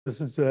This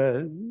is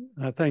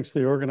thanks to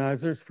the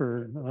organizers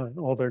for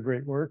all their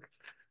great work.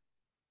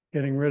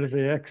 Getting rid of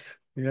the X,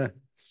 yeah.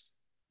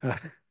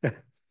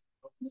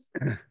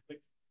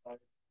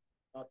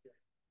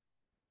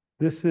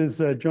 This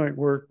is joint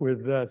work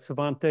with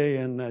Savante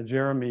and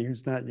Jeremy,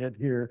 who's not yet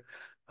here.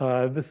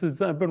 I've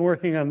been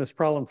working on this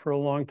problem for a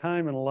long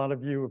time, and a lot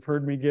of you have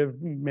heard me give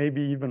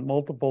maybe even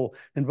multiple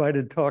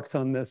invited talks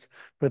on this,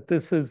 but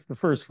this is the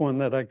first one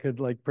that I could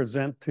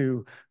present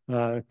to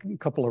a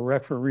couple of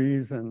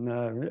referees and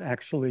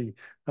actually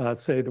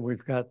say that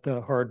we've got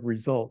hard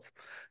results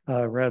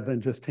rather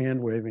than just hand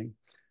waving.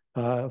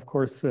 Of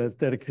course, it's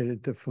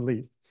dedicated to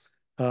Philippe.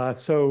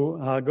 So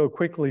I'll go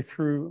quickly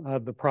through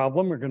the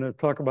problem. We're going to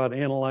talk about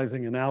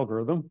analyzing an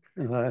algorithm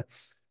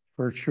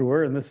for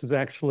sure. And this is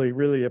actually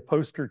really a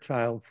poster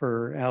child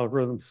for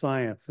algorithm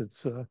science.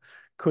 It's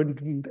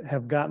couldn't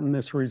have gotten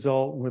this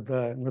result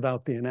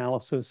without the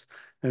analysis.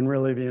 And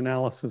really the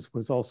analysis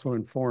was also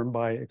informed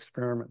by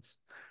experiments.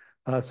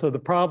 So the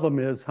problem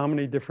is how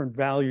many different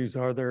values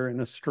are there in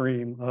a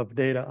stream of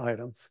data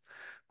items?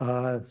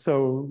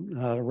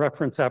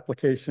 Reference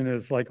application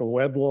is like a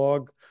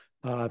weblog.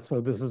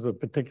 So this is a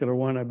particular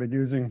one I've been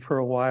using for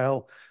a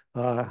while.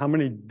 How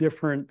many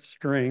different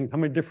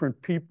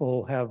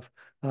people have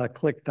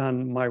clicked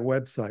on my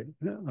website?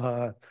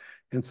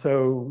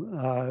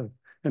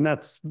 And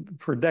that's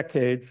for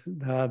decades.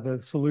 The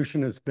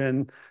solution has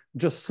been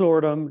just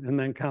sort them and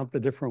then count the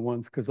different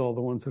ones because all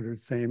the ones that are the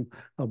same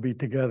will be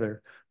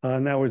together.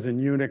 And that was in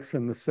Unix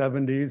in the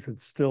 70s.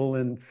 It's still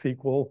in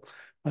SQL.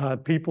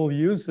 People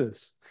use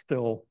this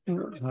still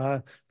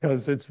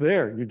because it's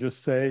there. You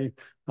just say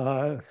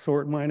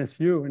sort minus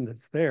u and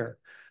it's there.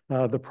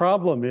 The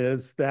problem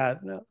is that,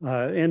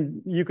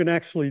 and you can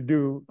actually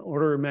do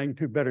order of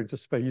magnitude better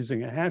just by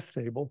using a hash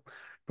table.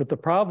 But the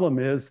problem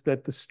is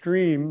that the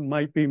stream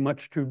might be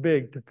much too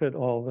big to fit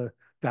all the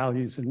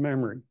values in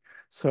memory.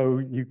 So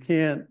you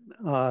can't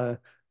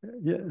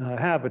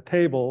have a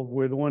table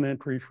with one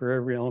entry for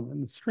every element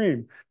in the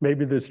stream.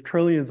 Maybe there's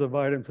trillions of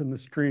items in the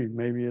stream.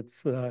 Maybe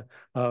it's a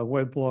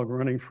weblog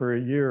running for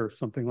a year or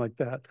something like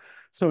that.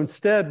 So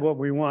instead, what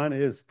we want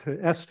is to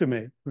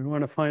estimate. We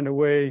want to find a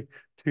way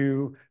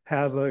to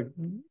have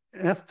an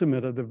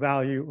estimate of the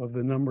value of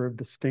the number of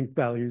distinct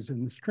values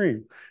in the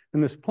stream.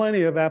 And there's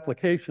plenty of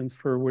applications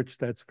for which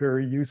that's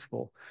very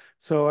useful.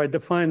 So I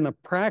define the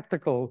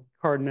practical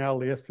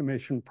cardinality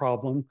estimation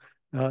problem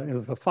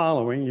is the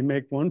following. You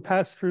make one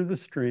pass through the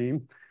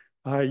stream.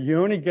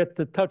 You only get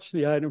to touch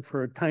the item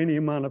for a tiny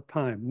amount of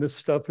time. This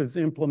stuff is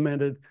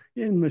implemented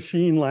in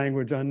machine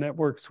language on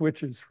network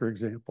switches, for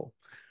example.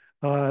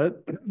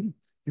 You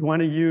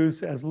want to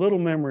use as little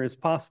memory as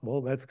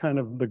possible. That's kind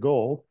of the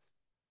goal.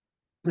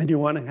 And you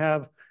want to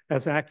have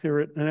as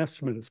accurate an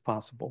estimate as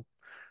possible.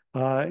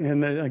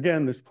 And then,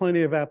 again, there's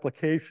plenty of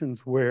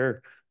applications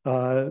where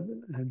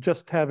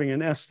just having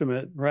an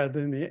estimate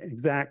rather than the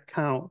exact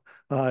count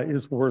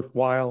is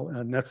worthwhile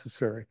and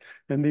necessary.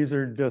 And these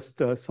are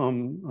just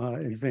some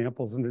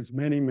examples, and there's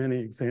many, many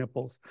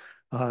examples.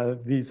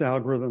 These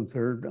algorithms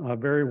are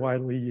very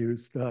widely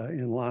used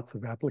in lots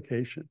of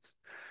applications.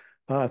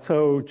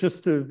 So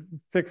just to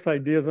fix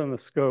ideas on the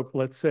scope,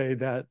 let's say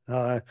that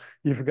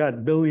you've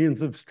got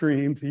billions of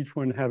streams, each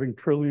one having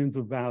trillions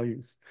of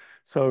values.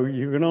 So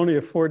you can only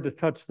afford to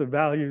touch the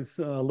values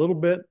a little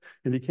bit,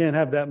 and you can't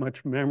have that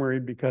much memory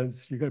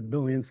because you got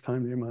billions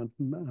times the amount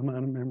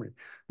of memory.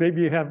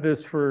 Maybe you have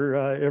this for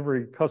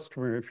every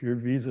customer if you're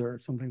Visa or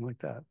something like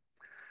that.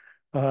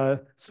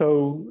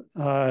 So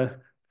the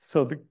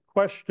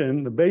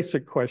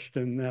basic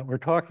question that we're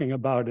talking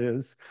about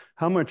is,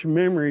 how much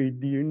memory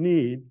do you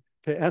need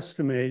to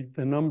estimate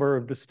the number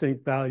of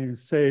distinct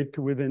values, say,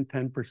 to within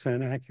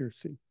 10%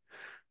 accuracy?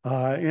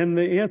 And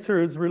the answer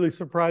is really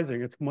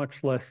surprising. It's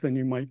much less than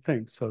you might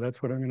think. So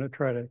that's what I'm going to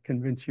try to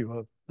convince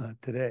you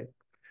of today.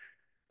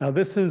 Now,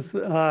 this is,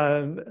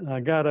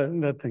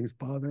 that thing's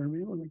bothering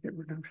me. Let me get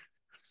rid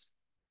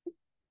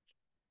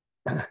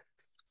of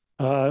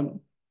it.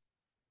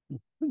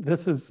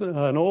 This is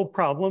an old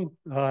problem,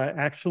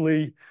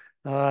 actually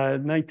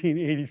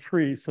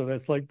 1983, so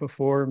that's like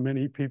before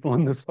many people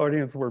in this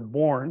audience were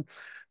born.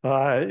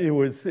 It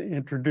was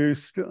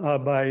introduced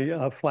by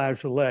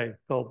Flageolet,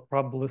 called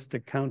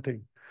probabilistic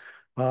counting.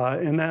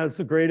 And that's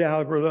a great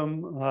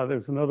algorithm.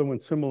 There's another one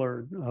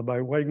similar by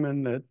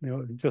Wegman that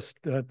just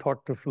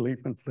talked to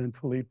Philippe, and then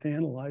Philippe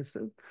analyzed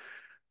it.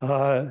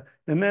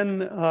 And then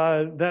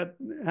that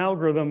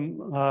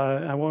algorithm,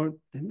 I don't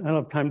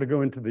have time to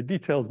go into the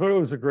details, but it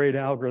was a great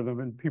algorithm,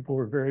 and people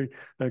were very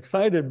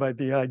excited by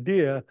the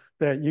idea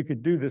that you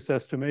could do this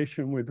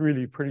estimation with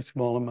really pretty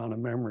small amount of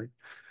memory.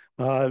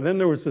 Then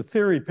there was a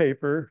theory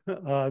paper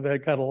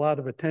that got a lot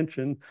of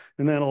attention,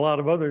 and then a lot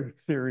of other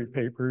theory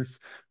papers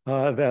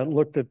that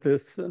looked at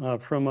this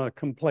from a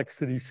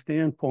complexity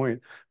standpoint,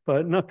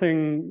 but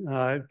nothing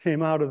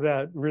came out of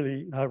that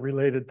really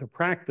related to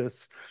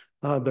practice.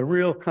 The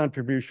real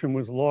contribution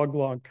was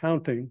log-log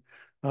counting,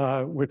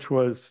 which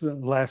was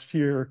last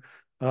year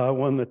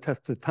won the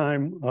Test of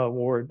Time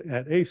award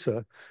at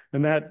AofA,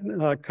 and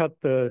that cut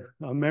the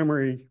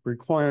memory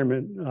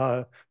requirement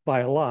by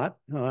a lot,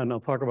 and I'll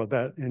talk about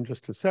that in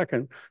just a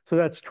second. So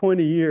that's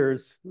 20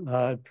 years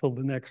till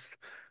the next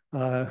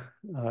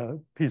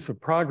piece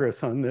of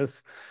progress on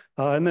this.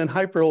 And then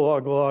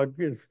HyperLogLog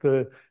is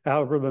the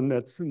algorithm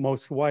that's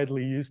most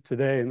widely used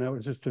today, and that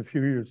was just a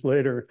few years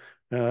later,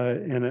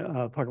 and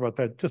I'll talk about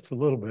that just a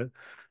little bit.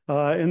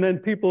 And then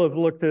people have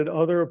looked at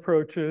other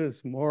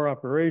approaches, more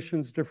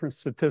operations, different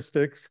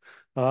statistics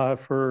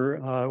for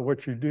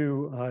what you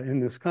do in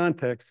this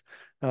context.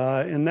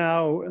 And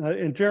now,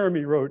 and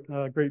Jeremy wrote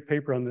a great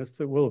paper on this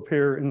that will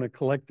appear in the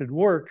collected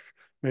works.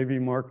 Maybe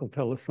Mark will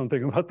tell us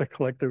something about the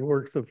collected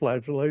works of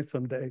flageolet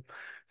someday.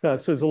 So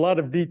there's a lot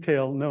of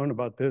detail known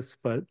about this,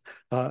 but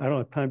I don't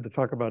have time to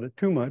talk about it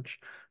too much.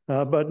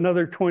 But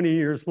another 20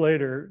 years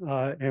later,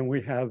 and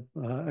we have,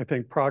 I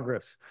think,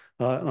 progress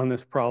on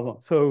this problem.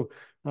 So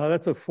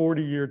that's a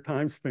 40-year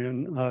time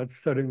span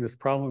studying this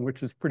problem,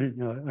 which is pretty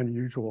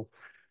unusual.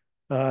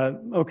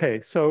 Okay,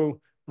 so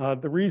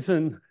the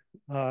reason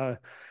that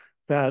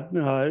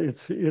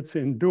it's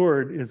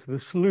endured is the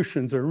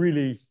solutions are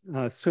really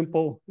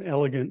simple,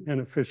 elegant,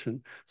 and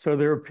efficient. So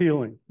they're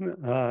appealing.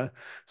 The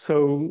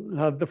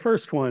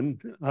first one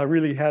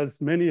really has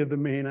many of the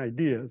main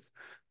ideas.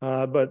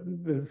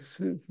 Flageolet's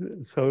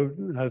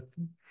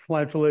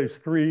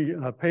three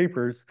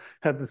papers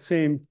have the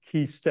same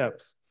key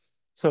steps.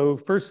 So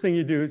first thing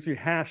you do is you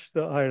hash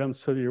the items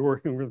so you're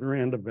working with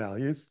random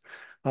values.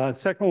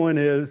 Second one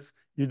is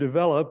you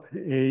develop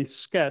a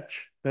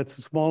sketch that's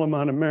a small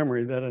amount of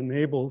memory that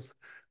enables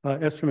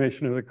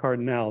estimation of the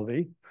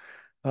cardinality.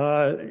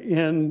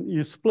 And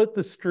you split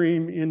the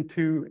stream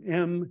into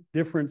M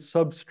different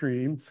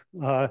substreams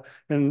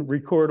and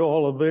record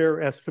all of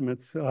their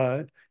estimates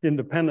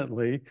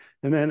independently,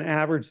 and then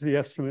average the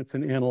estimates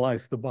and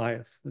analyze the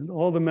bias. And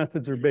all the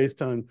methods are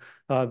based on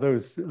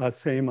those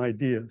same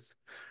ideas.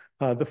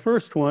 The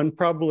first one,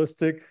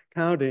 probabilistic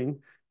counting,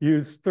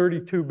 used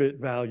 32-bit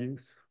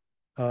values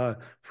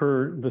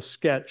for the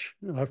sketch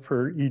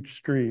for each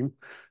stream.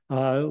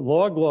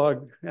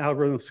 Log-log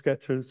algorithm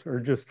sketches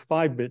are just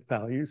 5-bit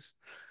values.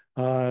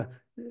 I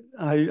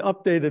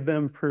updated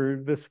them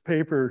for this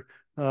paper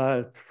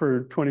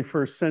for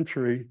 21st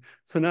century.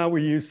 So now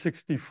we use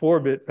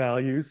 64-bit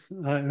values,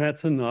 and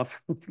that's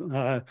enough. We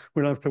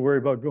don't have to worry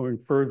about going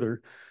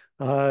further.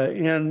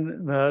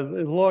 And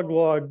the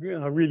log-log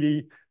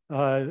really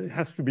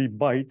has to be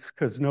bytes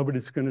because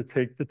nobody's going to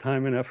take the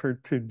time and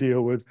effort to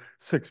deal with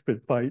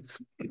 6-bit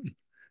bytes.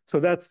 So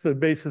that's the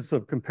basis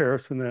of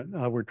comparison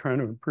that we're trying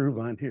to improve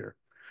on here.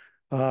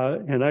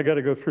 And I got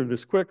to go through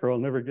this quick or I'll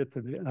never get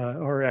to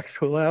our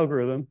actual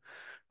algorithm.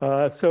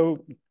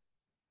 Hashing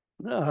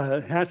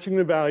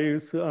the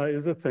values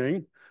is a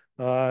thing.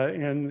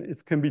 And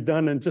it can be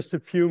done in just a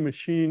few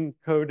machine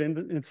code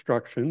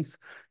instructions.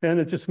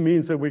 And it just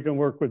means that we can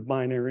work with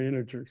binary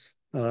integers,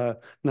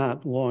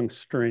 not long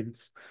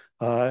strings.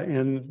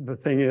 And the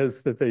thing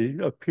is that they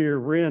appear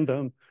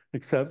random,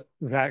 except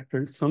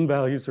some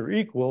values are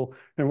equal,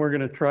 and we're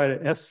going to try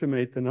to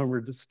estimate the number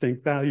of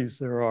distinct values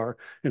there are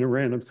in a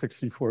random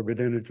 64-bit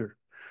integer.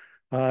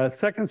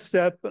 Second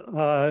step,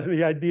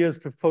 the idea is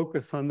to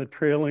focus on the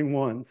trailing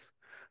ones.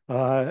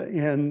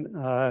 And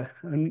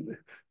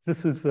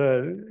this is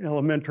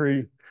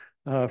elementary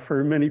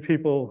for many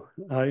people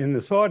in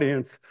this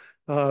audience,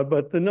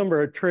 but the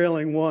number of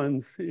trailing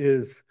ones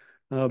is,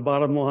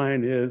 bottom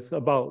line is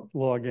about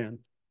log n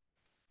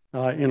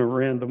in a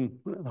random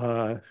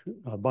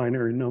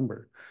binary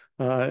number.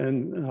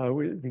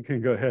 We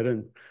can go ahead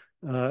and,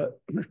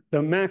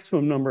 the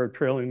maximum number of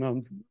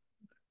trailing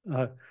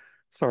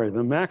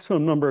the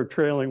maximum number of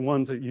trailing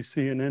ones that you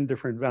see in n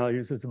different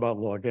values is about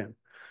log n.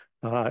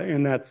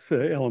 And that's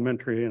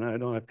elementary, and I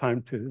don't have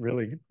time to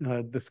really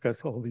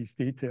discuss all these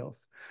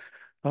details.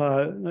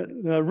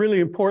 The really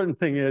important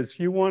thing is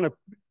you want to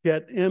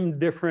get m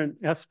different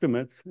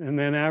estimates and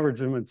then average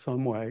them in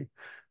some way.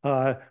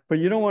 But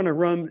you don't want to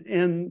run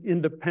n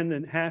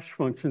independent hash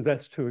functions.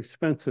 That's too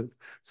expensive.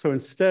 So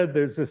instead,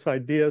 there's this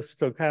idea of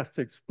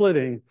stochastic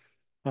splitting.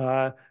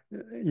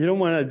 You don't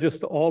want to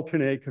just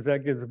alternate because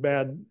that gives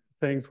bad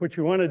things. What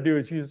you want to do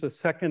is use a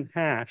second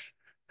hash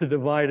to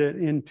divide it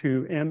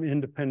into m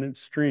independent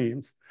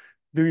streams.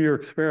 Do your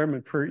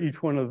experiment for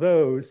each one of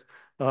those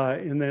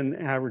and then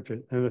average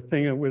it. And the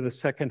thing with a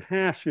second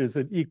hash is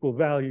that equal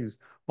values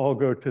all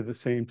go to the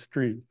same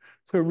stream.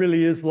 So it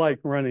really is like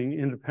running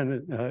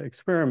independent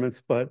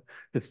experiments, but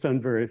it's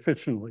done very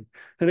efficiently.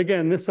 And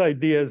again, this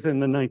idea is in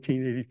the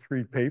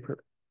 1983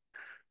 paper.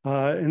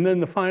 And then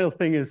the final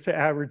thing is to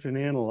average and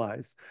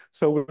analyze.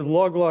 So with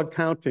log-log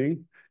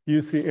counting,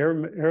 use the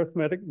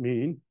arithmetic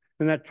mean.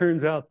 And that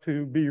turns out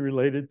to be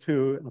related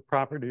to a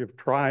property of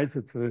tries.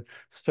 It's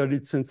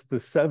studied since the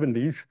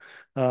 70s.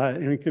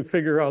 And we can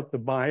figure out the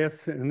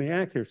bias and the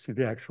accuracy,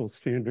 the actual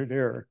standard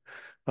error.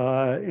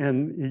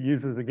 And it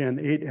uses, again,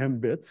 8M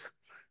bits.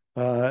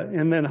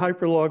 And then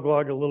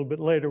HyperLogLog a little bit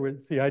later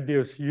with the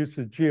idea is to use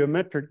the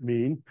geometric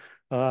mean.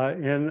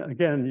 And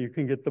again, you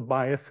can get the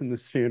bias and the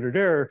standard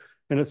error.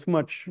 and it's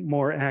much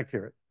more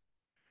accurate.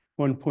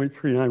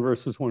 1.39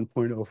 versus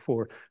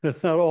 1.04. And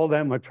it's not all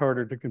that much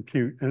harder to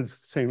compute, and it's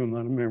the same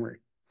amount of memory.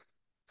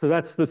 So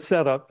that's the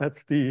setup,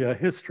 that's the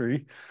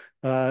history.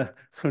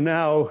 So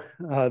now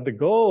the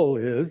goal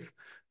is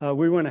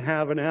we want to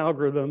have an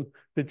algorithm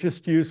that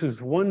just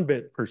uses 1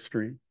 bit per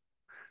stream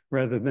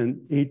rather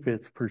than 8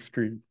 bits per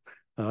stream,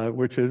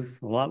 which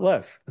is a lot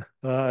less.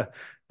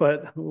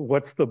 But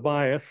what's the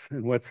bias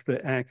and what's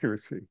the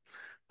accuracy?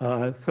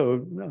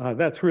 So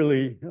that's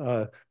really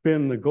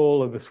been the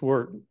goal of this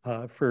work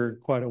for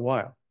quite a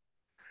while.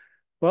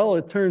 Well,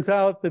 it turns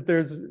out that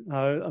there's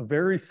a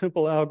very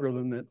simple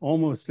algorithm that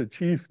almost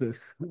achieves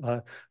this.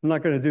 I'm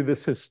not going to do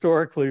this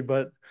historically,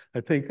 but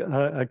I think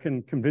I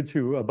can convince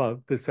you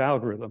about this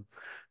algorithm.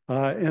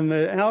 And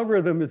the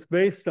algorithm is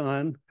based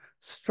on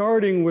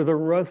starting with a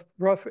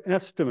rough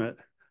estimate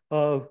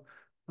of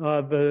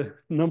the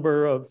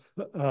number of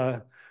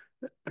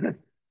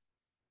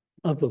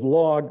the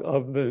log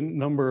of the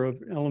number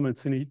of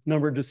elements in each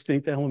number of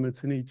distinct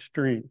elements in each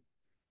stream.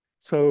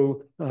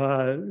 So,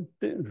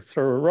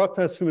 so a rough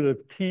estimate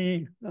of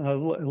t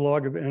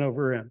log of n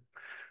over n.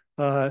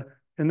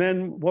 And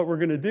then what we're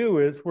going to do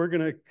is we're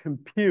going to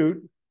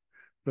compute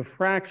the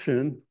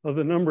fraction of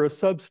the number of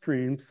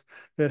substreams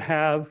that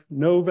have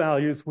no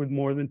values with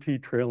more than t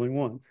trailing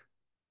ones.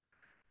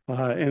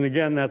 And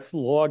again, that's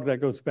log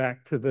that goes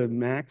back to the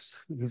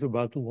max is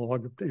about the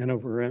log of n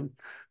over n.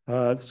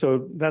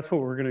 So that's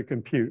what we're going to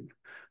compute.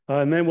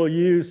 And then we'll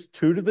use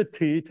 2 to the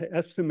t to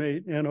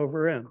estimate n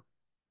over n.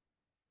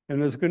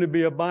 And there's going to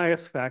be a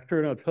bias factor,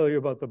 and I'll tell you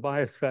about the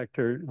bias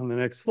factor on the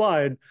next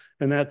slide,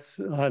 and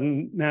that's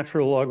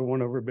natural log of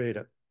 1 over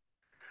beta.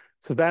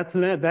 So that's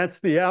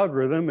the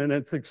algorithm, and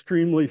it's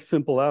extremely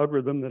simple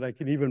algorithm that I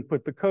can even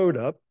put the code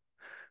up.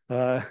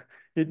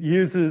 It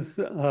uses,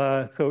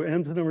 so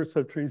m's the number of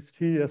substreams,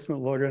 t estimate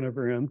log n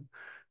over m.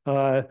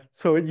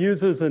 So it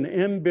uses an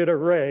m-bit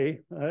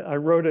array. I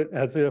wrote it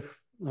as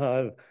if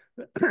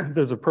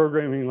there's a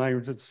programming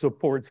language that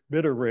supports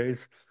bit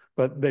arrays,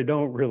 but they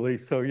don't really,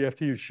 so you have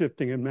to use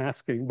shifting and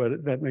masking,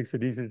 but that makes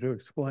it easy to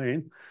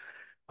explain.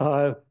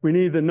 We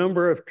need the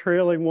number of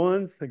trailing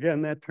ones.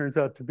 Again, that turns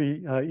out to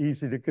be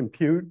easy to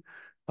compute.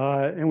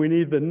 And we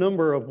need the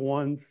number of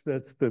ones,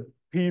 that's the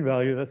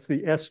p-value, that's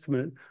the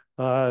estimate,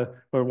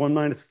 or 1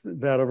 minus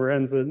that over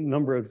n is the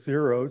number of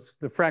zeros,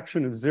 the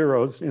fraction of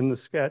zeros in the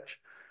sketch.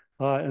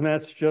 And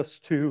that's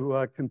just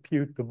to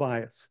compute the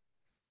bias.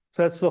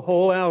 So that's the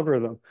whole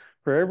algorithm.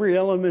 For every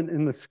element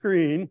in the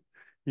screen,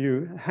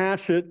 you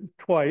hash it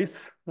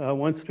twice,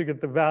 once to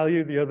get the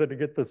value, the other to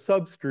get the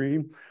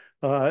substream.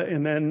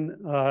 And then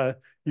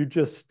you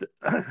just,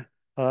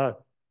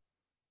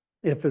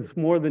 if it's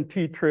more than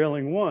t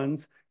trailing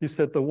ones, you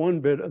set the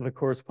 1 bit of the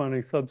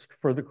corresponding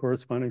for the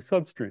corresponding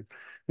substream.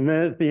 And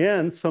then at the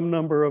end, some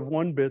number of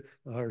 1 bits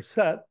are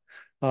set,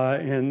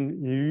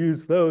 and you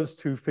use those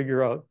to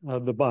figure out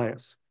the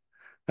bias.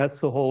 That's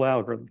the whole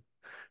algorithm.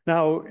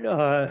 Now,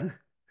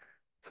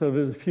 so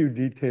there's a few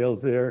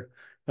details there.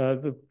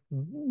 The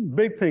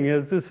big thing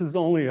is this is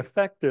only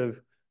effective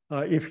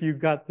if you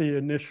got the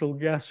initial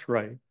guess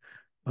right.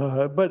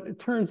 But it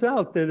turns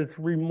out that it's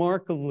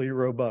remarkably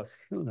robust,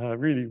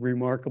 really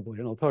remarkably,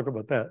 and I'll talk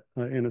about that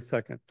in a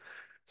second.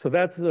 So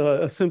that's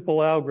a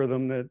simple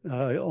algorithm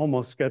that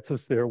almost gets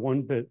us there,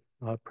 1 bit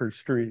per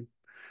stream.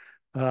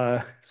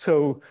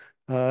 So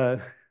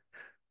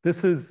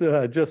this is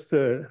just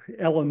an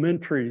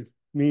elementary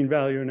mean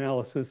value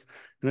analysis.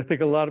 And I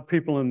think a lot of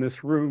people in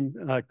this room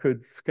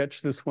could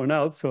sketch this one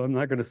out, so I'm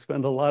not going to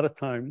spend a lot of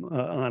time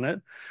on it.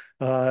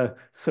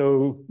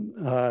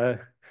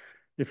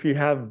 If you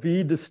have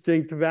v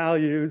distinct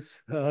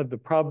values, the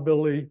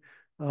probability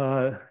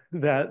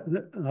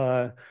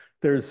that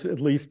there's at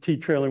least t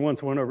trailing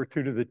ones, 1 over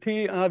 2 to the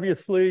t,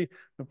 obviously.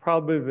 The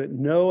probability that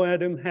no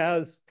atom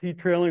has t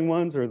trailing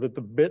ones, or that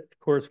the bit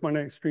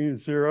corresponding extreme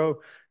is 0,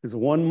 is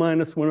 1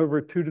 minus 1 over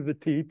 2 to the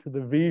t to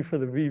the v for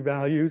the v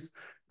values.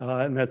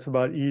 And that's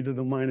about e to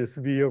the minus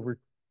v over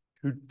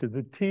 2 to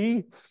the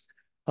t.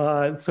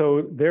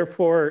 So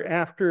therefore,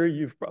 after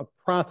you've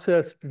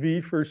processed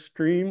v for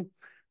stream,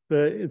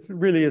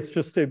 it's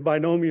just a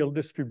binomial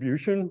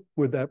distribution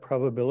with that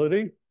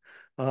probability.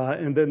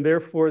 And then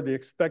therefore, the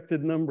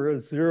expected number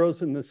of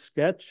zeros in the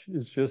sketch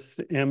is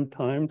just m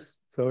times.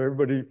 So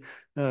everybody,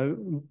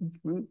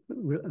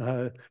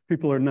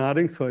 people are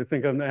nodding, so I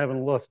think I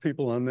haven't lost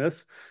people on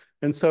this.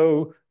 And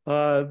so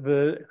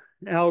the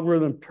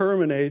algorithm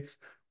terminates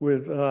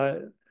with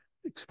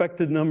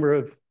expected number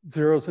of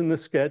zeros in the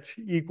sketch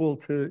equal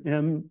to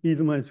m e to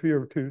the minus v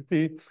over 2 to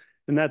the t,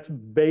 and that's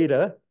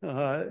beta.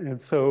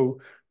 And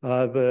so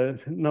the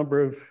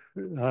number of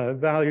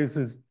values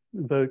is,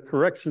 the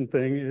correction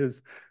thing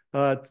is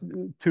 2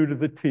 to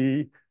the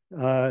t,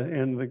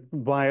 and the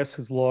bias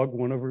is log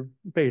 1 over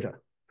beta,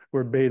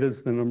 where beta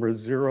is the number of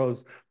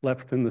zeros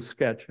left in the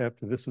sketch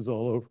after this is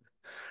all over.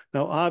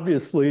 Now,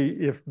 obviously,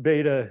 if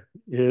beta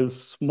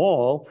is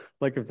small,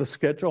 like if the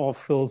sketch all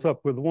fills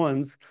up with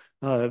ones,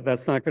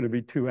 that's not going to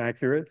be too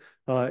accurate.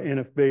 And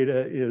if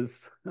beta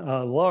is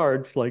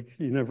large, like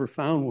you never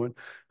found one,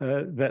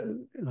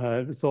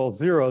 it's all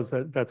zeros,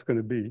 that's going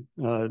to be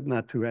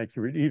not too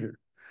accurate either.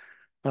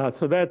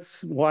 So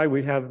that's why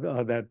we have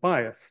that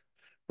bias.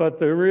 But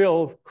the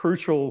real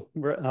crucial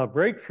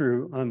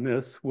breakthrough on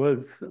this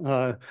was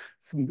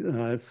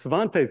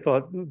Svante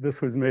thought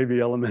this was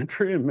maybe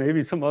elementary, and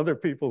maybe some other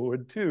people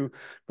would too,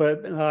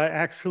 but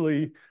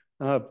actually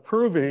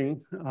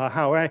proving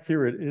how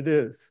accurate it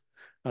is,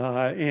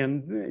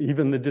 and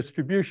even the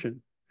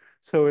distribution.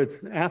 So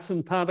it's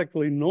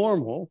asymptotically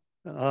normal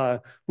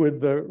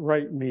with the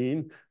right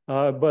mean,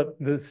 but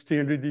the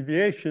standard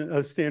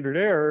deviation, standard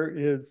error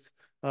is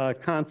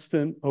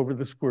constant over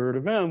the square root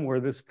of m,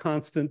 where this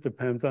constant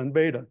depends on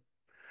beta.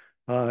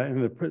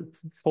 And the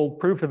full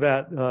proof of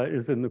that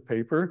is in the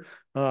paper.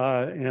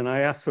 And I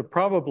asked a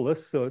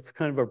probabilist, so it's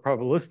kind of a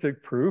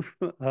probabilistic proof.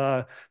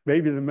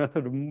 Maybe the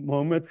method of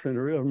moments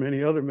and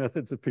many other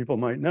methods that people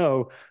might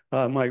know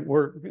might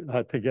work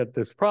to get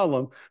this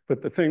problem.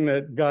 But the thing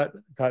that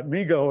got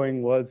me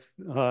going was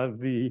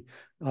the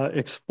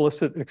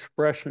explicit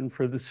expression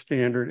for the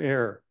standard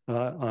error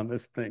on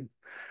this thing.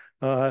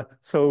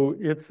 So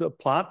it's a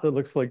plot that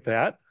looks like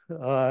that.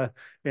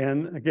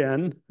 And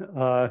again,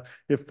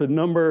 if the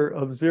number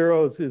of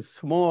zeros is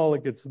small,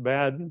 it gets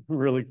bad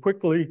really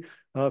quickly.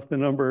 If the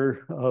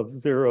number of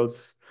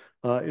zeros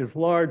is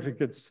large, it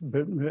gets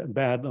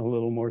bad a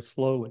little more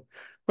slowly.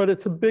 But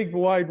it's a big,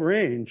 wide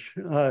range.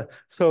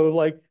 So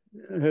like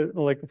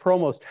for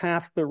almost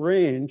half the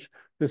range,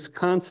 this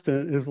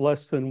constant is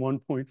less than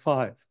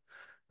 1.5.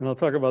 And I'll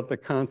talk about the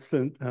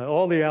constant.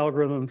 All the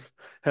algorithms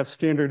have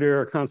standard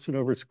error constant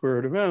over square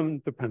root of m.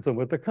 Depends on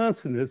what the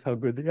constant is, how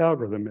good the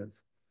algorithm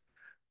is.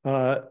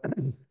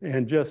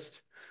 And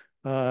just,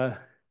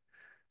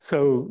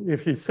 so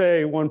if you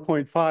say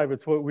 1.5,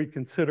 it's what we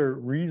consider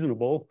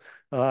reasonable,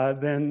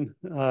 then,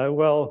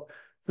 well,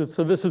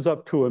 so this is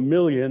up to 1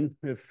 million.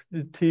 If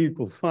t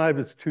equals 5,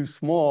 it's too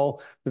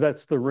small, but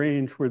that's the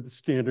range where the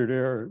standard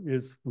error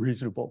is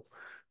reasonable.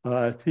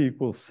 T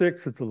equals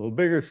 6, it's a little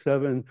bigger,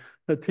 7.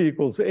 At t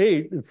equals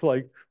 8, it's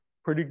like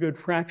pretty good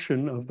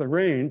fraction of the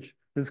range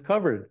is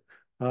covered.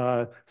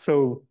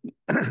 So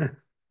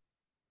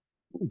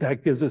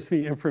that gives us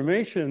the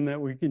information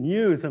that we can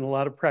use in a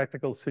lot of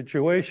practical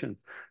situations.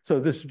 So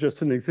this is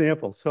just an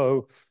example.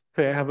 So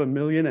say I have 1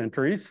 million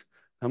entries,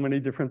 how many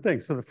different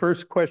things? So the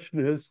first question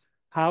is,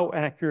 how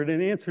accurate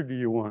an answer do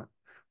you want?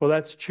 Well,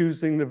 that's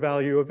choosing the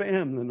value of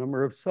m, the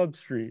number of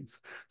substreams.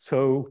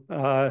 So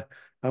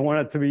I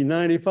want it to be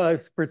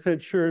 95%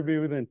 sure to be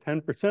within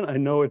 10%. I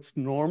know it's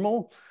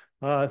normal.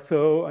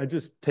 So I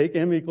just take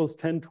m equals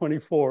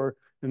 1024,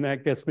 and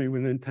that gets me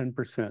within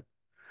 10%.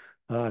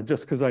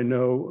 Just because I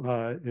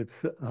know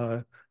it's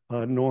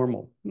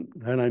normal,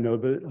 and I know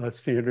the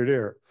standard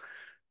error.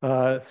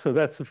 So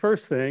that's the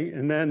first thing.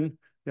 And then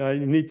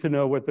you need to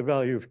know what the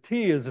value of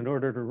t is in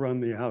order to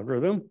run the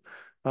algorithm.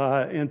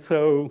 And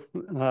so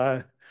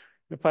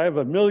if I have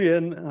 1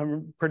 million,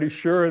 I'm pretty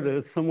sure that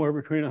it's somewhere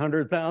between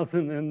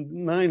 100,000 and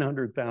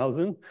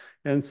 900,000.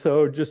 And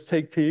so just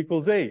take t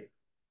equals 8.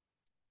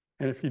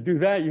 And if you do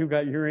that, you've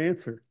got your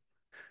answer.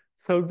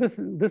 So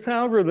this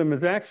algorithm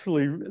is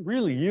actually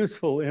really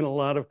useful in a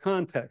lot of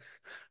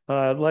contexts.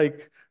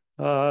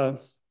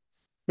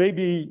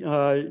 Maybe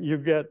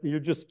you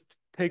just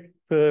take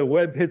the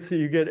web hits that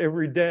you get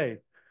every day.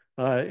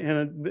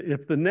 And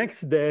if the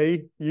next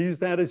day, you use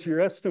that as your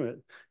estimate.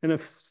 And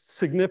if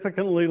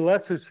significantly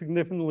less or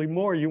significantly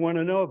more, you want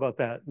to know about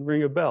that and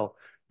ring a bell.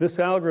 This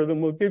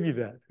algorithm will give you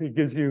that. It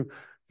gives you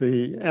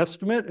the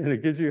estimate, and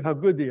it gives you how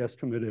good the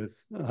estimate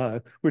is,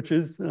 which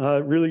is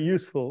really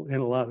useful in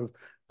a lot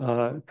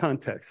of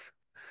contexts.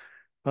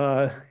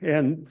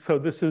 And so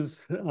this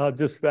is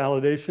just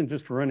validation,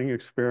 just running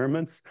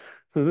experiments.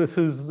 So this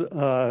is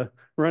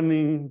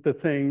running the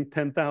thing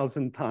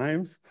 10,000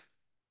 times.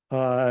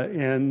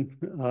 And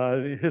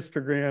the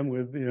histogram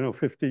with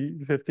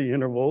 50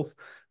 intervals,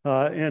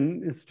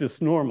 and it's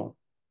just normal.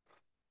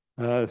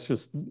 It's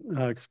just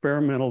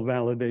experimental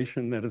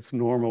validation that it's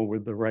normal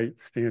with the right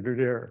standard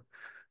error.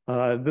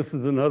 This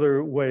is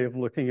another way of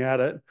looking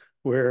at it,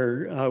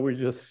 where we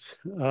just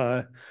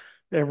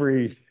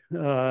every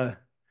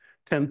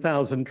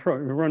 10,000 we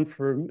run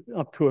for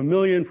up to 1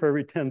 million for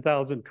every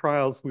 10,000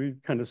 trials. We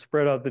kind of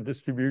spread out the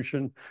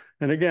distribution,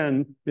 and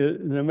again,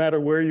 no matter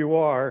where you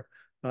are.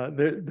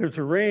 There's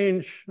a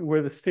range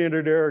where the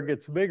standard error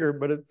gets bigger,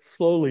 but it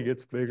slowly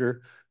gets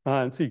bigger,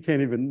 and so you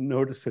can't even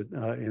notice it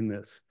in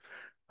this.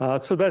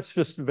 So that's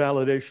just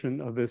validation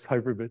of this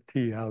hyperbit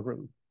T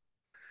algorithm.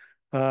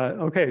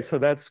 Okay, so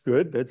that's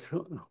good. That's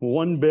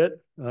 1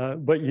 bit,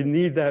 but you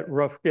need that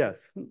rough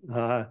guess.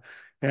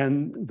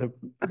 And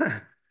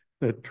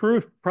the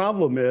truth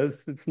problem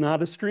is it's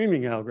not a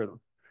streaming algorithm.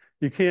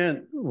 You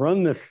can't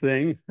run this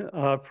thing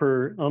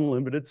for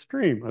unlimited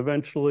stream.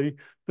 Eventually,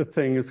 the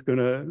thing is going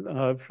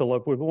to fill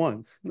up with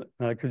ones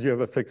because you have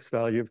a fixed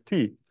value of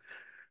t.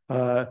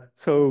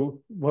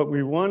 So what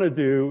we want to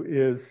do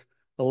is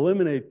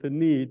eliminate the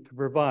need to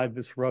provide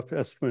this rough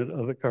estimate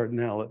of the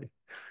cardinality.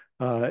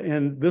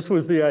 And this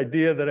was the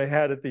idea that I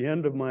had at the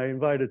end of my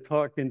invited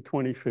talk in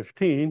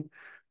 2015.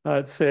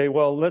 Say,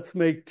 well, let's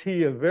make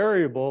t a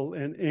variable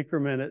and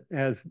increment it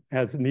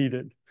as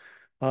needed.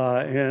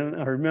 And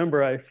I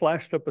remember I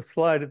flashed up a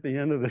slide at the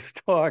end of this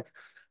talk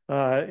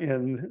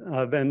and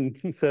then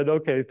said,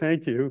 okay,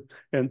 thank you,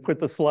 and put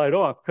the slide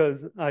off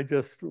because I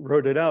just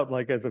wrote it out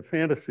like as a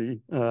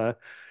fantasy. And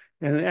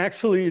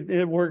actually,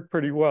 it worked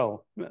pretty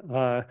well.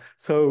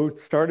 So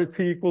start at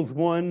t equals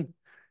 1.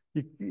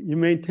 You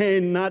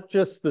maintain not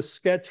just the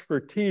sketch for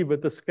t,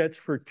 but the sketch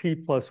for t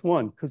plus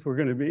 1, because we're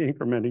going to be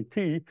incrementing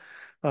t.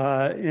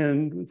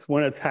 And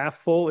when it's half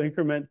full,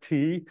 increment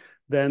t,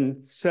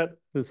 then set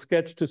the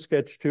sketch to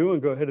sketch 2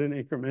 and go ahead and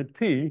increment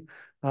t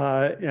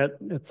at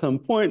some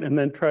point, and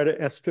then try to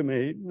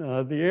estimate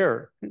the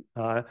error.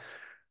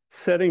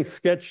 Setting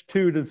sketch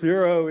 2 to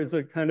 0 is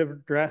a kind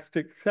of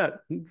drastic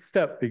step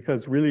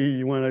because really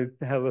you want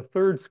to have a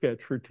third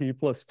sketch for t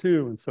plus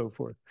 2 and so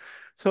forth.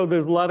 So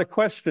there's a lot of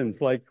questions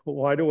like,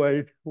 why do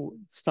I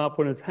stop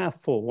when it's half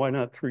full? Why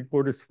not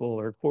 3/4 full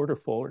or quarter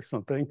full or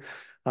something?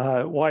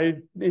 Why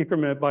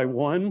increment by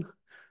 1?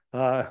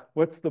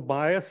 What's the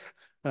bias?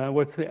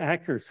 What's the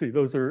accuracy?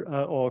 Those are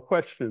all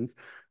questions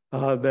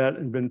that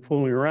I've been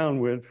fooling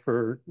around with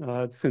for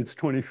since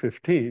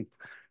 2015.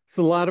 It's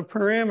a lot of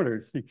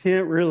parameters. You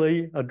can't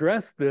really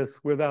address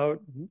this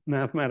without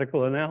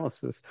mathematical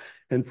analysis.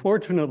 And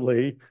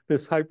fortunately,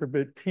 this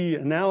hyperbit T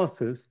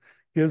analysis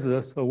gives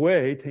us a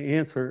way to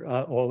answer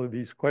all of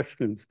these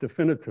questions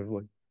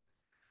definitively.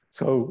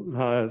 So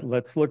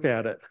let's look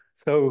at it.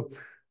 So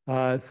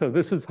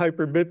this is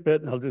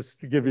hyperbit. I'll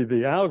just give you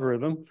the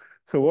algorithm.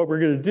 So what we're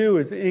going to do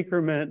is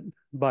increment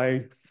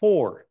by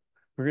 4.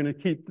 We're going to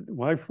keep,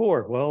 why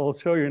 4? Well, I'll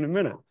show you in a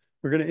minute.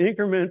 We're going to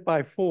increment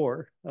by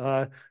 4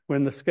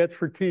 when the sketch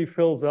for t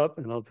fills up,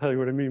 and I'll tell you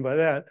what I mean by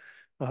that.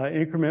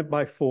 Increment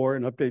by 4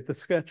 and update the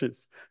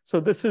sketches. So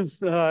this is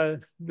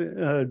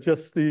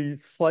just the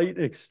slight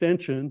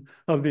extension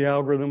of the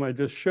algorithm I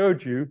just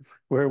showed you,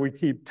 where we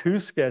keep 2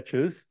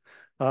 sketches.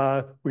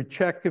 We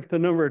check if the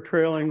number of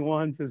trailing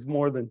ones is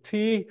more than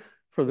t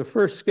for the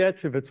first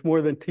sketch, if it's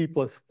more than t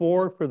plus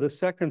 4 for the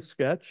second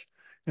sketch.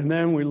 And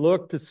then we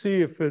look to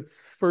see if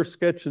its first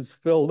sketch is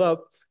filled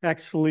up,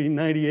 actually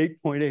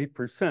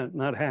 98.8%,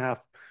 not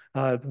half.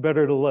 It's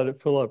better to let it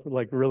fill up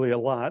like really a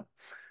lot.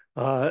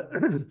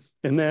 And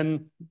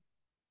then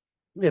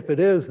if it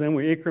is, then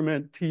we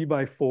increment t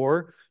by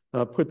 4,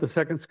 put the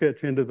second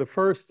sketch into the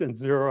first and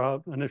zero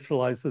out,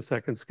 initialize the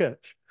second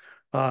sketch.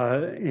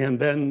 And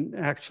then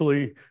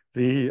actually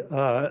the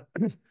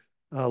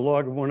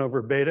log of 1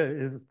 over beta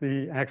is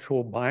the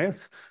actual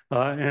bias,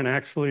 and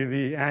actually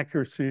the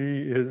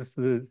accuracy is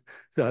the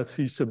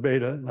c sub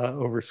beta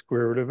over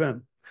square root of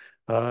n.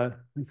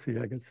 Let's see,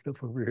 I got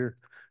stuff over here.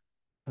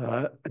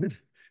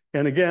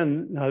 And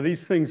again,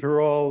 these things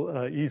are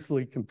all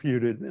easily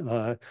computed.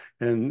 And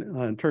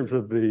in terms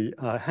of the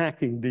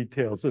hacking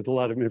details, there's a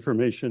lot of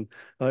information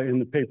in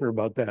the paper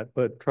about that.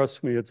 But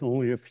trust me, it's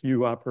only a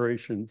few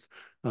operations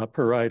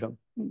per item.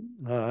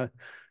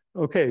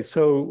 Okay,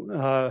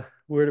 so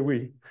why do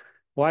we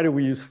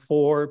use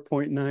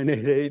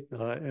 4.988,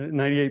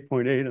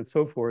 98.8, and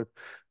so forth?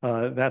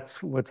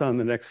 That's what's on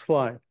the next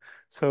slide.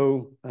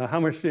 So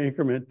how much to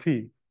increment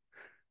t?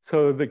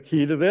 So the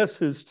key to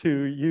this is to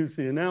use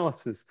the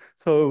analysis.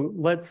 So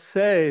let's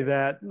say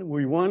that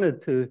we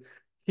wanted to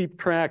keep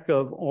track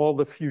of all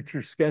the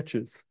future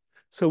sketches.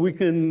 So we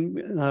can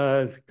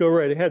go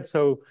right ahead.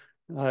 So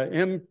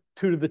m2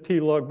 to the t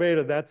log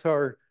beta, that's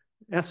our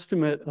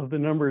estimate of the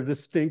number of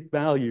distinct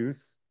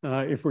values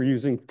if we're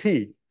using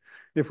t.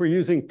 If we're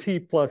using t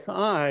plus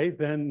I,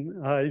 then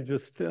I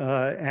just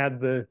add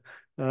the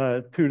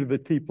 2 to the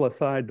t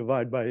plus I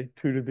divide by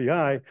 2 to the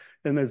I,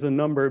 and there's a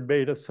number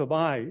beta sub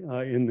I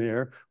in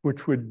there,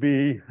 which would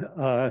be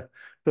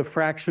the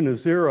fraction of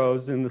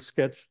zeros in the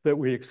sketch that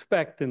we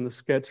expect in the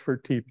sketch for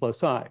t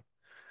plus I.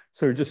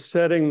 So we're just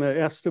setting the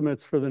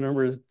estimates for the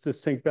number of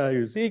distinct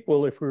values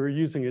equal if we were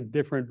using a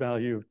different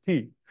value of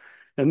t.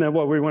 And then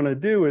what we want to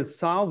do is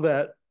solve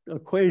that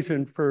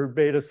equation for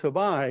beta sub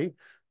I,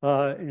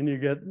 and you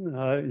get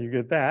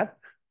that.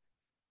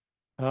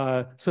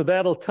 So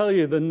that'll tell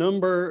you the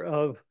number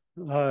of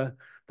the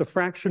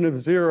fraction of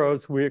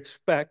zeros we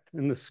expect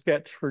in the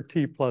sketch for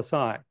t plus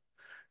I.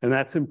 And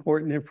that's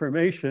important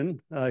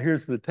information.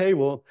 Here's the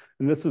table,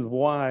 and this is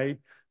why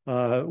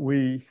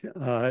we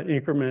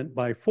increment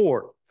by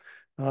 4.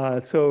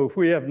 So if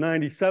we have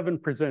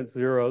 97%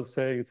 zeros,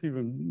 say it's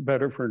even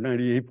better for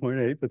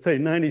 98.8, but say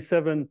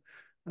 97%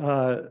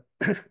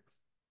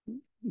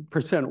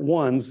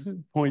 ones,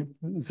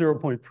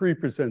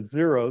 0.3%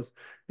 zeros,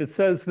 it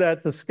says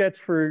that the sketch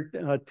for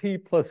t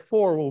plus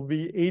 4 will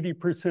be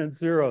 80%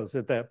 zeros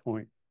at that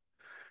point.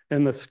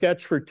 And the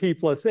sketch for t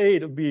plus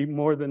 8 will be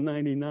more than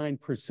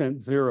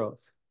 99%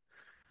 zeros.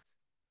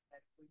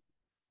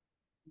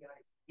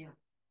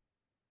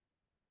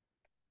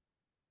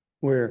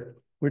 Where?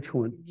 Which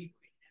one?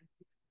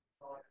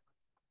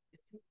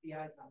 the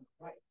eyes on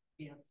the right.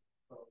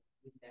 So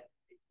that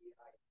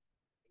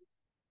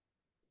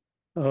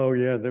Oh,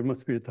 yeah, there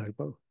must be a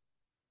typo.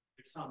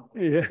 there's some.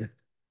 Yeah.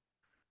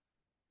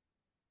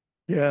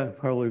 Yeah,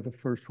 probably the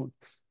first one.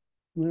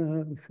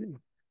 Let's see.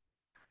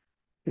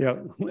 Yeah.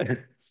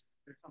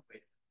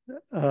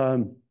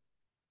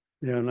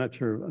 Yeah, I'm not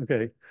sure.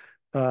 Okay.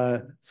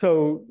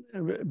 So,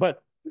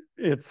 but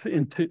it's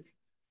into,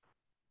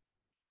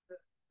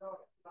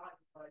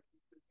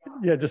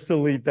 yeah, just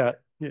delete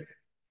that. Yeah.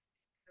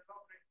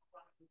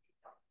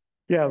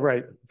 Yeah,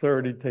 right. It's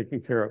already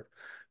taken care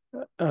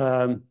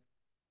of.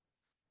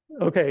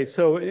 Okay,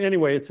 so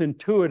anyway, it's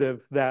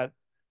intuitive that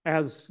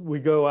as we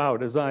go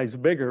out, as I is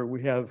bigger,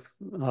 we have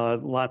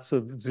lots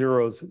of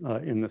zeros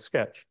in the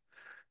sketch.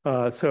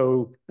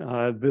 So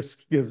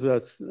this gives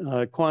us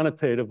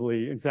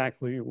quantitatively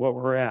exactly what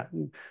we're at.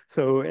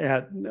 So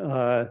at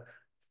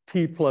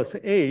t plus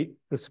 8,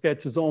 the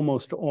sketch is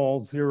almost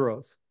all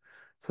zeros.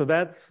 So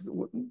that's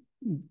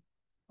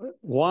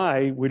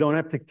why we don't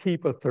have to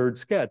keep a third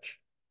sketch,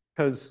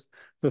 because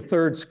the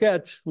third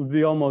sketch would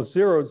be almost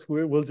zeros.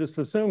 We'll just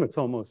assume it's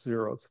almost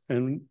zeros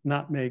and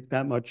not make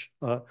that much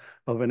of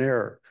an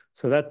error.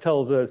 So that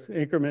tells us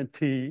increment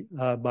t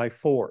by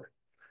 4,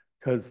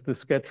 because the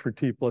sketch for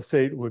t plus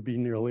 8 would be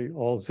nearly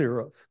all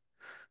zeros.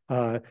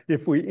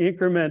 If we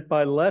increment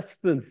by less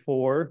than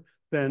 4,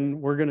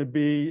 then we're going to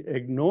be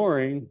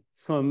ignoring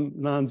some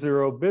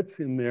non-zero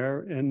bits in there,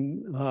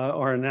 and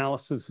our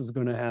analysis is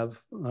going to have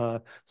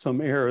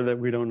some error that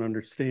we don't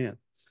understand.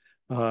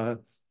 And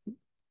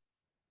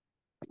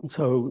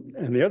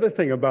the other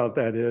thing about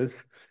that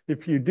is,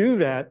 if you do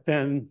that,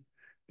 then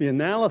the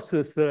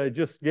analysis that I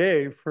just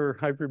gave for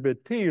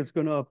hyperbit t is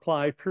going to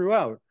apply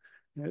throughout.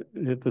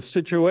 The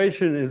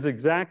situation is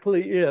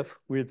exactly if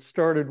we had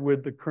started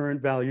with the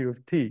current value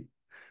of t,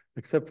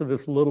 except for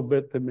this little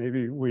bit that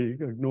maybe we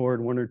ignored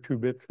 1 or 2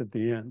 bits at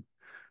the end.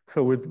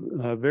 So with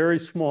a very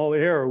small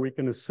error, we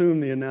can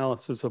assume the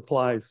analysis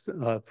applies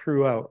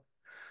throughout.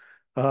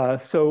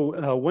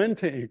 So when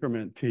to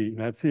increment t?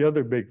 That's the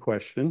other big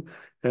question.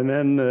 And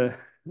then the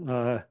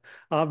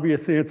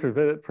obvious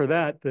answer for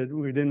that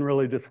we didn't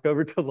really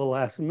discover till the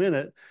last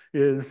minute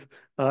is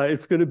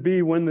it's going to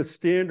be when the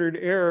standard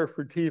error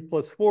for t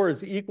plus 4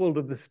 is equal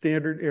to the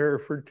standard error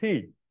for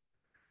t.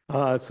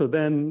 So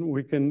then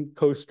we can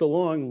coast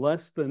along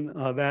less than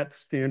that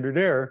standard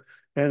error.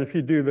 And if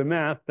you do the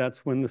math,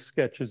 that's when the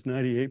sketch is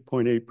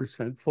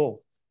 98.8%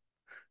 full.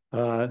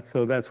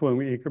 So that's when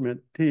we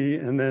increment t,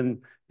 and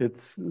then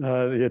it's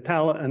the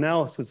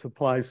analysis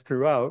applies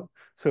throughout.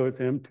 So it's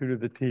m2 to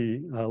the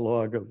t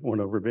log of 1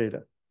 over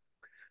beta.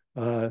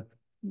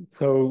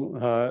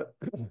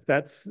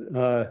 That's,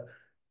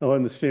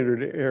 and the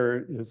standard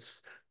error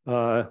is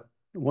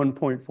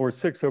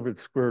 1.46 over the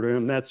square root of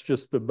m. That's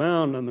just the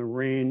bound on the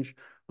range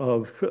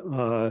of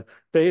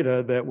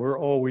beta that we're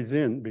always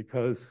in,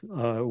 because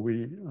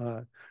we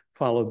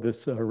followed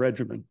this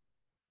regimen.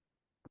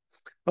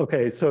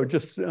 Okay, so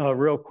just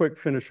real quick,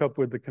 finish up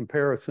with the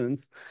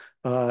comparisons.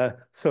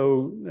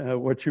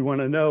 What you want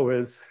to know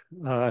is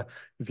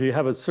if you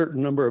have a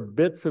certain number of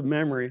bits of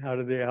memory, how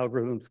do the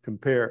algorithms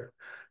compare?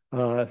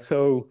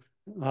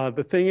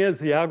 The thing is,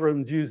 the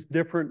algorithms use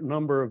different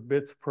number of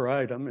bits per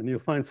item, and you'll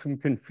find some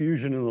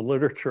confusion in the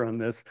literature on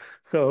this.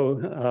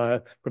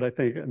 But I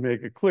think I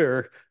make it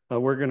clear,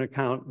 we're going to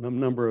count the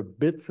number of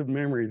bits of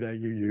memory that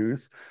you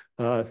use.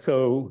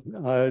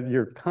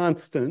 Your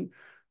constant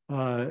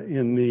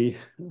in the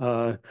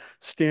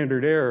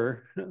standard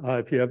error,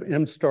 if you have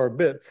m star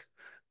bits,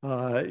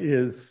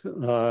 is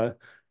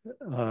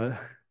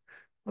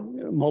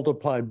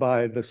multiplied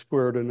by the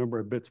square root of the number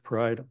of bits per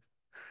item.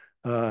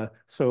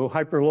 So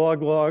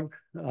HyperLogLog,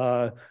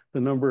 the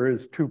number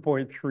is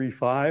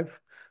 2.35.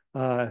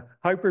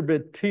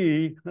 Hyperbit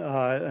t,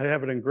 I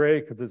have it in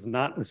gray because it's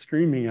not a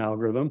streaming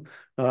algorithm.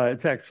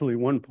 It's actually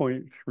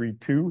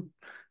 1.32.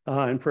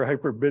 And for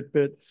hyperbit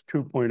bit, it's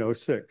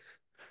 2.06.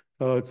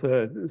 So it's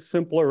a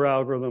simpler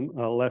algorithm,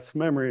 less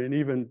memory, and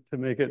even to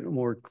make it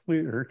more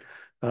clear,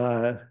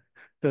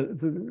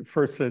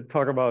 first to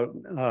talk about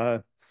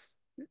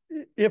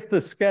if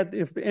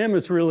m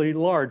is really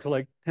large,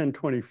 like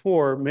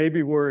 1024,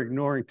 maybe we're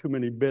ignoring too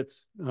many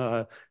bits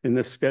in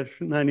this sketch.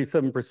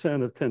 97%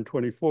 of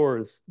 1024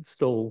 is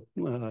still,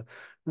 a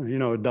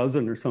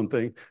dozen or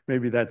something.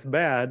 Maybe that's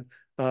bad.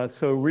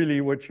 So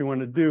really what you want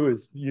to do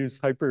is use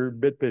hyper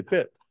bit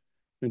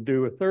and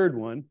do a third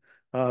one.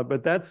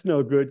 But that's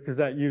no good because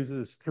that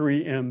uses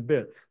 3m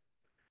bits.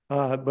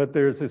 But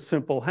there's a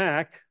simple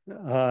hack,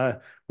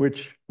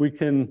 which we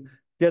can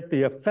get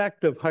the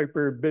effect of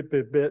hyper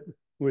bit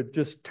with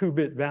just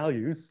 2-bit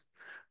values.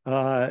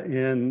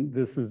 And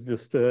this is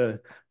just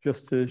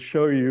to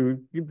show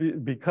you,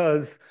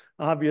 because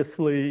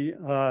obviously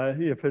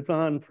if it's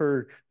on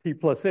for t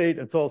plus 8,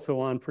 it's also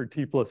on for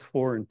t plus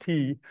 4 and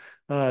t.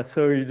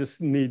 So you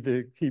just need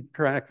to keep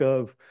track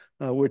of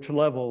which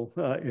level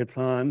it's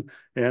on.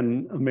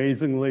 And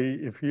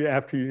amazingly,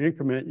 after you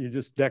increment, you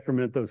just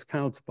decrement those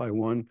counts by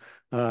one.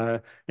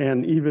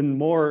 And even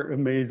more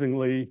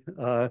amazingly,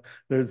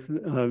 there's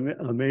an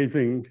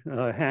amazing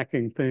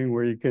hacking thing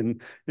where you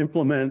can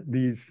implement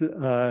these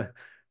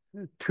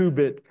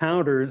 2-bit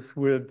counters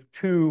with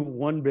 2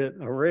 1-bit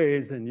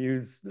arrays and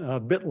use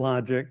bit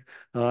logic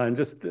and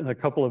just a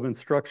couple of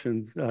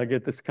instructions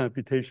get this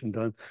computation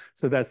done.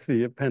 So that's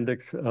the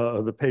appendix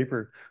of the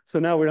paper. So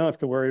now we don't have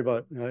to worry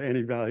about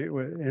any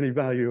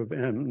value of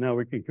m. Now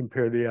we can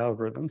compare the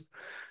algorithms.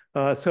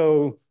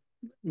 So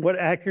what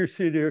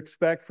accuracy do you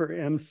expect for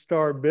m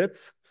star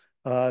bits?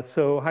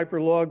 So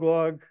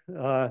HyperLogLog,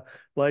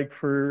 like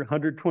for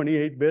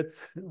 128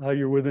 bits,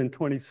 you're within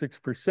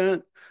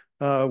 26%.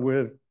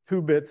 With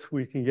 2 bits,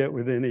 we can get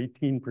within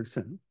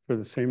 18% for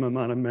the same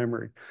amount of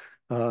memory.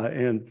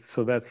 And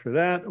so that's for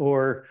that.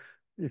 Or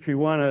if you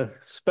want to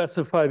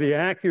specify the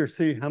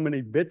accuracy, how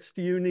many bits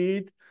do you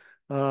need?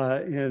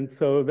 And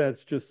so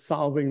that's just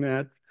solving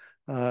that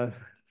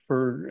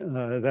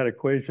for that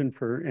equation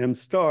for m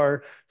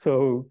star.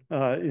 So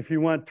if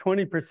you want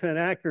 20%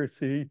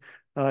 accuracy,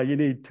 you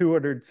need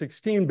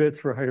 216 bits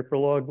for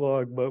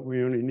HyperLogLog, but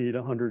we only need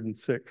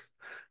 106.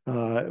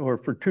 Or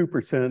for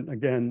 2%,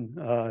 again,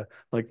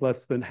 like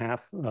less than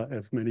half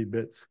as many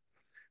bits.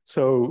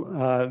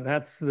 So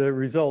that's the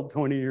result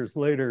 20 years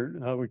later.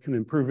 We can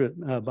improve it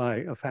by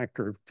a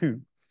factor of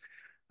 2,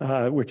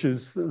 which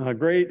is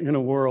great in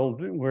a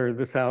world where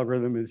this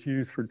algorithm is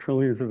used for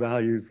trillions of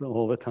values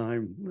all the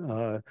time.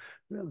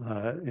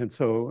 And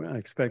so I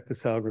expect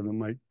this algorithm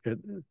might get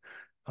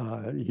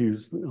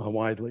used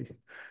widely.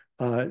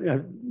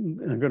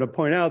 I'm going to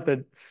point out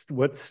that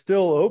what's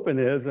still open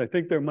is, I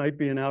think there might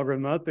be an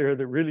algorithm out there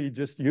that really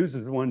just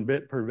uses 1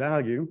 bit per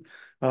value.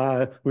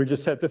 We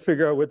just have to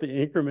figure out what the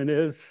increment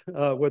is,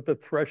 what the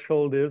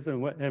threshold is,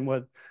 and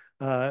what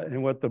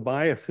the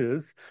bias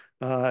is.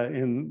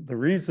 And the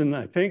reason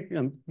I think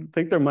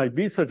there might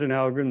be such an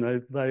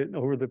algorithm that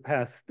over the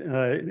past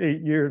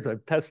 8 years,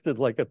 I've tested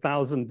like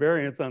 1,000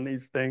 variants on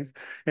these things,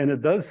 and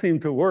it does seem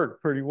to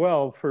work pretty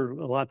well for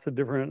lots of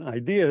different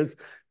ideas.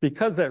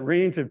 Because that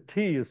range of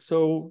t is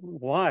so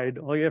wide,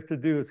 all you have to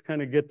do is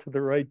kind of get to the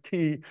right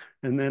t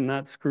and then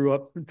not screw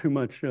up too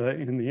much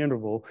in the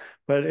interval.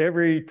 But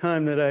every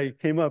time that I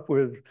came up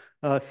with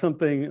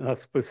something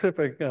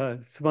specific,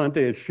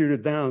 Svante would shoot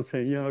it down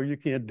saying, you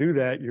can't do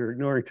that. You're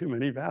ignoring too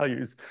many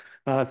values.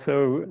 I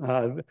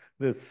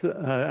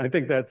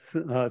think that's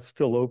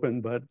still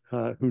open, but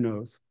who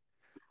knows?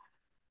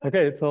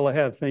 Okay, that's all I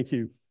have. Thank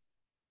you.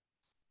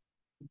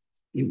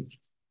 We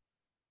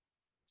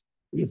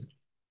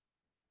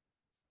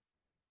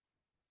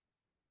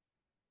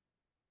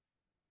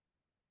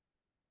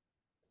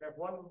have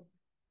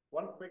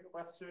one quick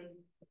question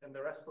and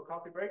the rest for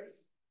coffee breaks.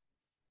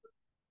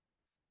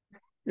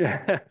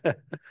 Yeah.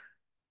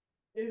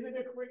 Is it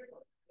a quick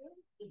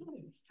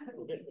one?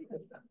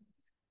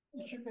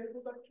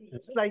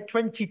 Slide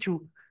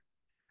 22.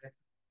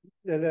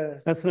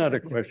 That's not a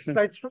question.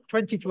 Slide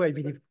 22, I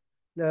believe.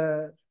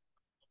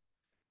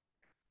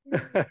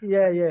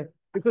 Yeah.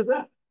 Because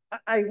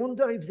I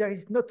wonder if there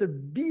is not a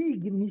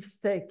big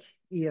mistake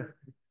here.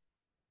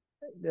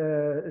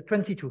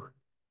 22.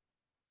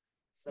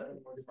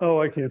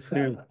 Oh, I can't see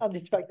it. On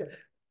this factor.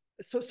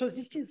 So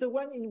this is the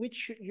one in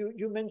which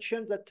you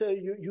mentioned that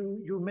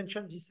you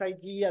mentioned this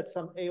idea at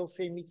some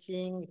AofA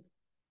meeting.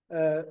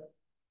 Yes.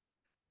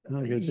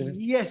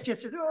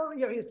 Oh,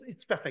 yeah,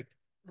 it's perfect.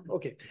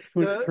 Okay.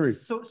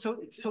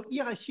 So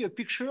here I see a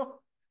picture.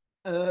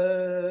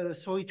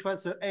 So it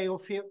was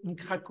AofA in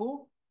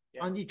Krakow,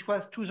 and it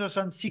was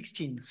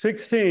 2016.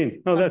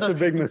 16. Oh, that's a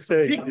big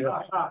mistake.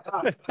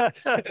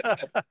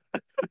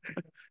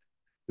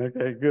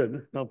 Okay,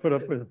 good. I'll put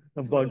up with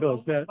a bug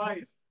like that.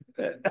 Nice.